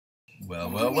Well,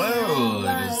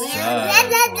 it is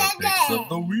time for Picks of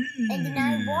the Week.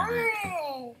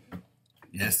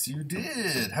 Yes, you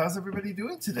did. How's everybody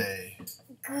doing today?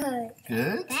 Good.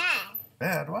 Good? Bad.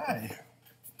 Bad, why?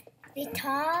 With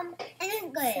Tom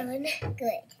and good.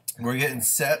 Good. We're getting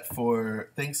set for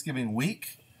Thanksgiving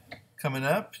week coming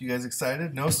up. You guys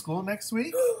excited? No school next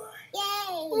week? Yay!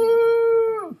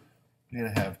 Woo! You're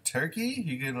going to have turkey?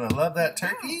 You're going to love that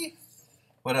turkey?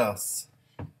 What else?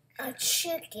 A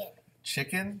chicken.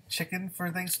 Chicken? Chicken for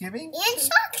Thanksgiving? And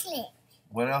chocolate.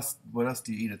 What else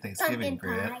do you eat at Thanksgiving,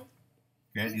 Pumpkin Grant? pie.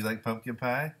 Grant, you like pumpkin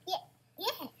pie?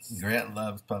 Yes. Grant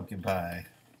loves pumpkin pie.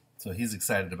 So he's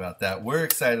excited about that. We're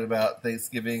excited about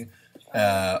Thanksgiving.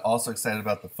 Also excited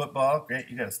about the football.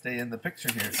 Grant, you got to stay in the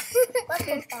picture here. What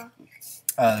football?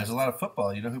 There's a lot of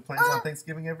football. You know who plays on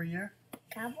Thanksgiving every year?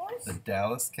 Cowboys? The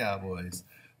Dallas Cowboys.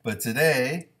 But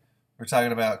today, we're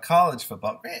talking about college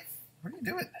football. Grant, what are you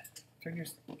doing? Turn your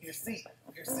seat.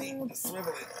 Swivel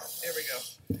it. There we go.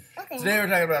 Okay. Today we're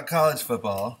talking about college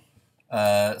football.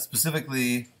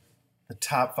 Specifically, the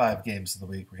top 5 games of the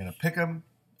week. We're going to pick them.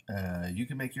 You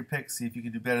can make your picks, see if you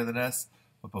can do better than us.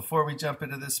 But before we jump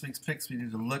into this week's picks, we need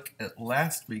to look at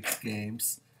last week's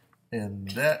games. And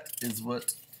that is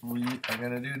what we are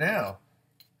going to do now.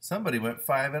 Somebody went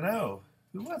 5-0.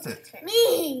 Who was it?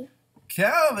 Me.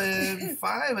 Calvin,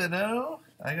 5-0.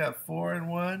 I got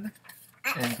 4-1.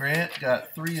 And Grant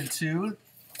got 3-2.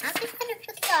 I'm just going to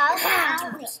pick all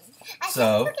Cowboys.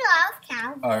 So,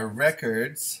 our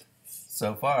records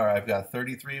so far, I've got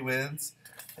 33 wins,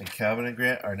 and Calvin and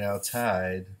Grant are now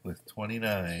tied with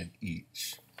 29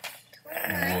 each.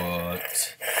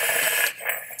 What?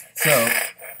 So,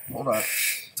 hold on.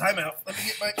 Time out. Let me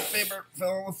get my paper.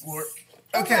 Fell on the floor.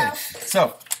 Okay,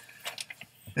 so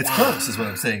it's close is what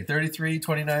I'm saying. 33,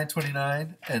 29,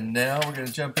 29. And now we're going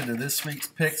to jump into this week's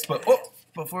picks. But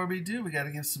before we do, we got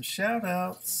to give some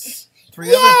shout-outs. 3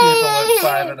 other people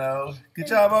went 5-0. Good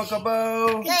job, Uncle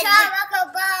Bo. Good job,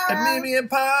 Uncle Bo. And Mimi and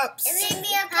Pops.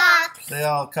 Pops. They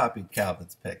all copied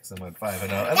Calvin's picks and went 5-0.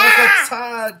 And Uncle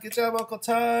Todd. Good job, Uncle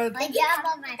Todd. Good job,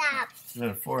 Uncle Pops. We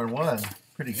went 4-1.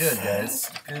 Pretty good,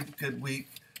 guys. Good week.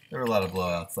 There were a lot of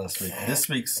blowouts last week. This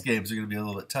week's games are going to be a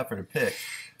little bit tougher to pick.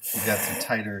 We've got some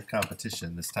tighter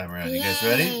competition this time around. You guys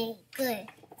ready? Good.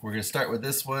 We're going to start with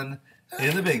this one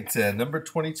in the Big Ten. Number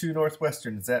 22,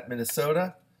 Northwestern is at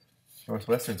Minnesota.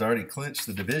 Northwestern's already clinched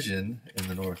the division in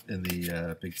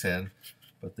the Big Ten,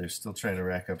 but they're still trying to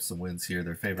rack up some wins here.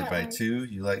 They're favored by 2.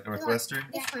 You like Northwestern?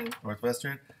 This one.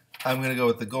 Northwestern? I'm going to go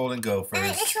with the Golden Gophers.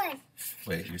 This one.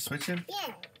 Wait, you're switching?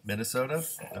 Yeah. Minnesota?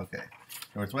 Okay.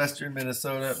 Northwestern,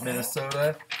 Minnesota.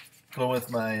 Going with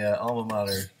my alma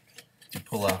mater to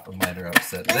pull off a minor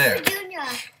upset there.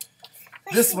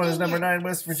 This one is number 9,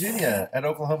 West Virginia at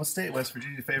Oklahoma State. West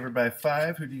Virginia favored by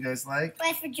 5. Who do you guys like?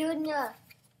 West Virginia.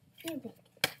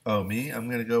 Oh, me? I'm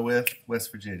going to go with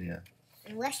West Virginia.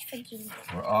 West Virginia.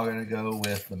 We're all going to go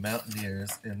with the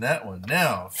Mountaineers in that one.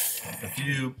 Now, a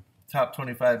few top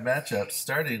 25 matchups,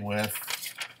 starting with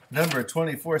number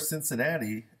 24,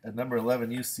 Cincinnati, at number 11,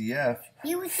 UCF.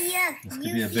 This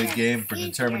could be a big game for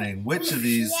determining which of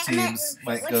these teams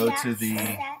might go to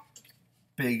the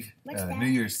big New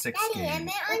Year's Six game.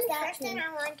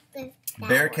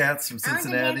 Bearcats from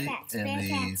Cincinnati and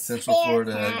the Central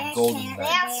Florida Golden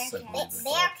Knights.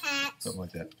 Something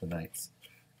like that, the Knights.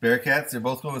 Bearcats, they're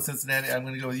both going with Cincinnati. I'm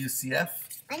going to go with UCF.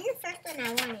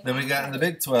 Then we got in the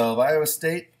Big 12, Iowa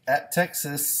State at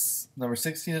Texas. Number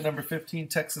 16 and number 15,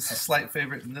 Texas a slight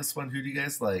favorite in this one. Who do you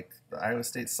guys like? The Iowa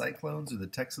State Cyclones or the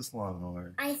Texas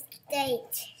Longhorns?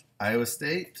 Iowa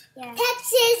State? Yeah.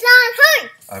 Texas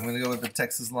Longhorns. I'm going to go with the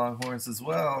Texas Longhorns as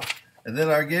well. And then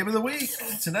our game of the week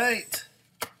tonight,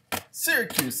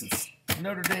 Syracuse. It's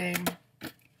Notre Dame.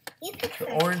 The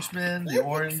Orangemen, the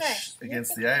Orange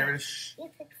against the Irish.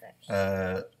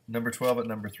 Number 12 at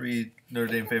number 3,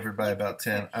 Notre Dame favored by about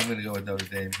 10. I'm going to go with Notre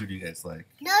Dame. Who do you guys like?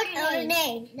 Notre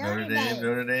Dame.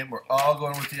 Notre Dame. We're all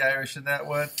going with the Irish in that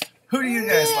one. Who do you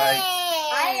guys like?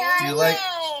 Do you like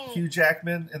Hugh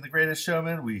Jackman in The Greatest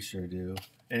Showman? We sure do.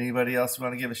 Anybody else you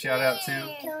want to give a shout out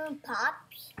to?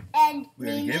 Pops. And we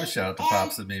already gave a shout out to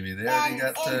Pops and Mimi. They already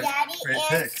got great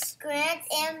picks. Grant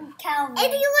and Calvin.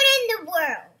 Everyone in the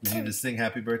world. We need to sing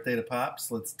Happy Birthday to Pops.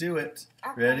 Let's do it.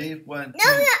 Okay. Ready? 1,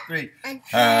 2, 3.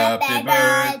 Happy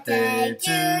birthday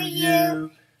to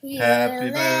you. Happy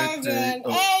birthday,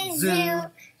 oh, Zoo.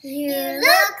 You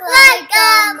look like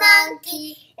a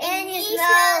monkey, and you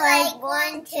smell like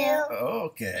one too.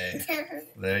 Okay.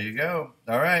 There you go.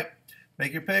 All right.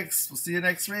 Make your picks. We'll see you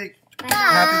next week. Bye.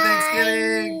 Happy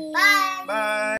Thanksgiving. Bye. Bye.